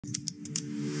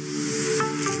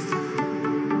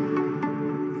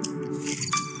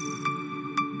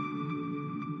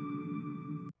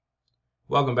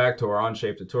Welcome back to our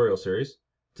OnShape tutorial series.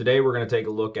 Today we're going to take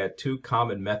a look at two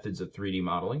common methods of 3D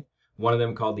modeling, one of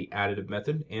them called the Additive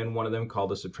Method and one of them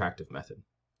called the Subtractive Method.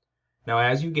 Now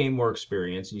as you gain more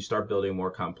experience and you start building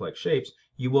more complex shapes,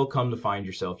 you will come to find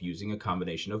yourself using a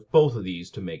combination of both of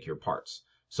these to make your parts.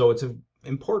 So it's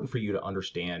important for you to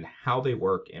understand how they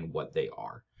work and what they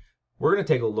are. We're going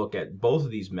to take a look at both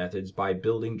of these methods by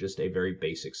building just a very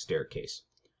basic staircase.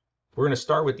 We're going to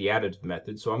start with the additive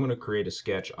method, so I'm going to create a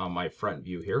sketch on my front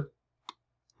view here.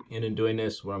 And in doing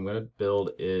this, what I'm going to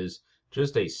build is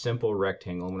just a simple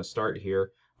rectangle. I'm going to start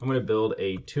here. I'm going to build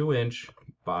a 2-inch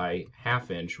by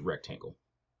 1/2 inch rectangle.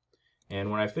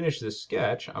 And when I finish this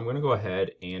sketch, I'm going to go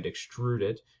ahead and extrude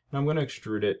it. And I'm going to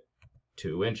extrude it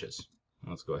 2 inches.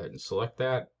 Let's go ahead and select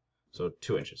that. So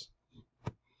 2 inches.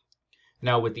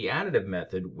 Now with the additive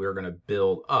method, we're going to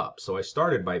build up. So I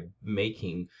started by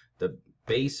making the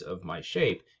base of my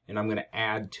shape, and I'm going to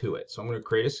add to it. So I'm going to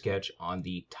create a sketch on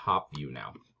the top view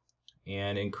now.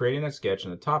 And in creating that sketch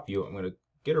on the top view, I'm going to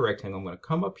get a rectangle. I'm going to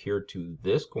come up here to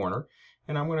this corner,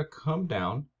 and I'm going to come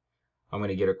down. I'm going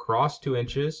to get across 2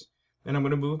 inches, and I'm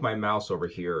going to move my mouse over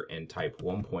here and type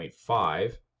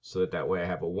 1.5 so that way I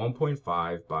have a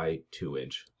 1.5 by 2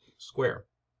 inch square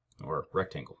or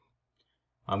rectangle.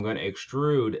 I'm going to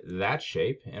extrude that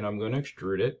shape, and I'm going to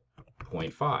extrude it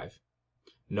 0.5.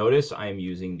 Notice I am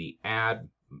using the add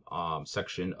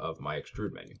section of my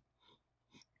extrude menu.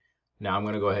 Now I'm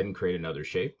going to go ahead and create another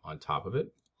shape on top of it.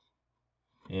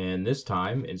 And this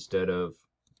time, instead of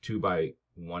 2 by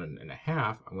 1.5,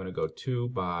 I'm going to go 2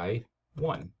 by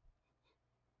 1.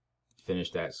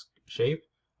 Finish that shape.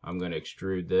 I'm going to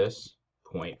extrude this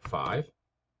 0.5.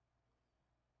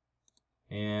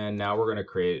 And now we're going to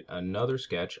create another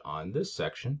sketch on this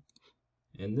section.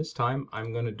 And this time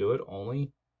I'm going to do it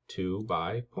only 2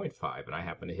 by 0.5. And I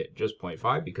happen to hit just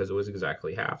 0.5 because it was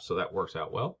exactly half. So that works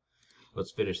out well.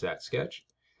 Let's finish that sketch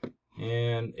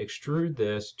and extrude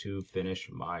this to finish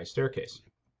my staircase.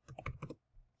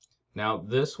 Now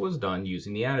this was done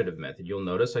using the additive method. You'll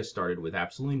notice I started with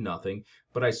absolutely nothing,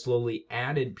 but I slowly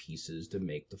added pieces to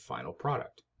make the final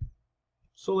product.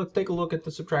 So let's take a look at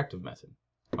the subtractive method.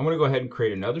 I'm going to go ahead and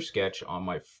create another sketch on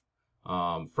my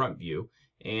front view,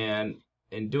 and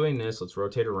in doing this, let's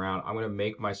rotate around. I'm going to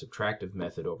make my subtractive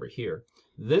method over here.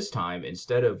 This time,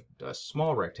 instead of a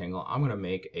small rectangle, I'm going to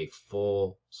make a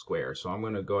full square. So I'm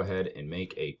going to go ahead and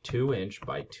make a 2-inch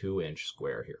by 2-inch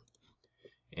square here.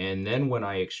 And then when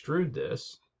I extrude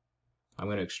this, I'm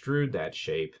going to extrude that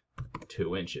shape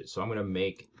 2 inches. So I'm going to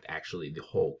make actually the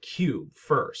whole cube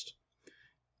first.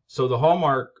 So the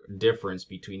hallmark difference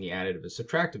between the additive and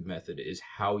subtractive method is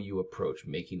how you approach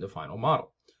making the final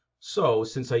model. So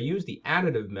since I use the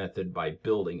additive method by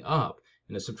building up,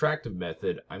 in the subtractive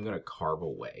method, I'm going to carve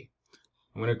away.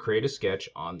 I'm going to create a sketch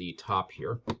on the top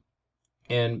here.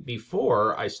 And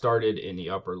before I started in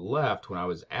the upper left when I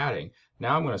was adding,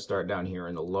 now I'm going to start down here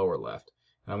in the lower left.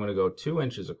 And I'm going to go 2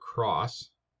 inches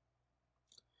across.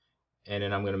 And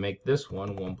then I'm going to make this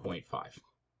one 1.5.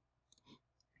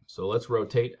 So let's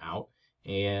rotate out,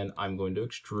 and I'm going to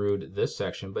extrude this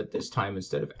section, but this time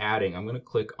instead of adding, I'm going to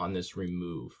click on this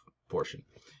remove portion.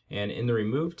 And in the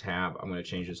remove tab, I'm going to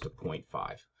change this to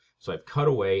 0.5. So I've cut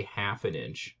away 1/2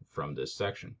 inch from this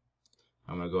section.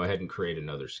 I'm going to go ahead and create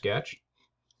another sketch,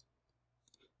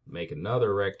 make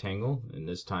another rectangle, and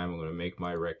this time I'm going to make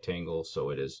my rectangle so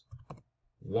it is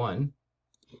 1.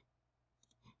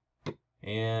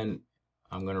 And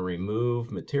I'm going to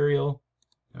remove material.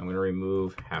 I'm going to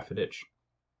remove 1/2 inch.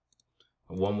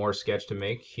 One more sketch to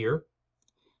make here.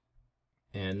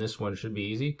 And this one should be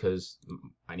easy because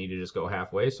I need to just go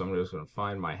halfway. So I'm just going to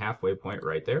find my halfway point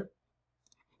right there.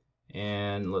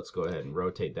 And let's go ahead and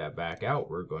rotate that back out.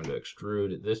 We're going to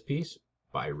extrude this piece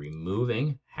by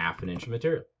removing 1/2 inch of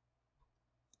material.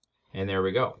 And there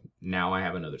we go. Now I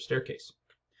have another staircase.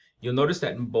 You'll notice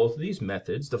that in both of these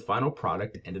methods, the final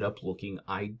product ended up looking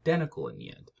identical in the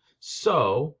end.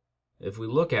 So if we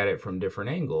look at it from different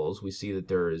angles, we see that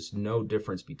there is no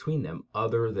difference between them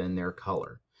other than their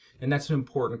color. And that's an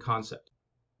important concept.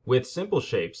 With simple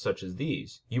shapes such as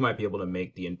these, you might be able to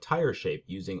make the entire shape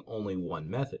using only one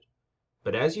method.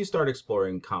 But as you start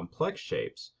exploring complex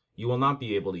shapes, you will not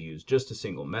be able to use just a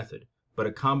single method, but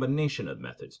a combination of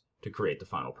methods to create the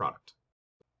final product.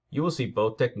 You will see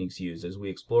both techniques used as we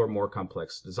explore more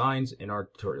complex designs in our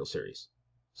tutorial series.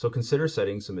 So consider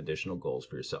setting some additional goals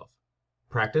for yourself.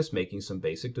 Practice making some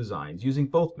basic designs using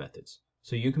both methods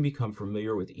so you can become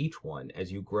familiar with each one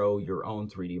as you grow your own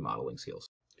 3D modeling skills.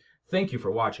 Thank you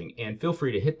for watching, and feel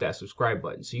free to hit that subscribe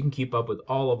button so you can keep up with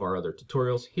all of our other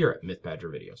tutorials here at MythBadger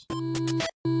Videos.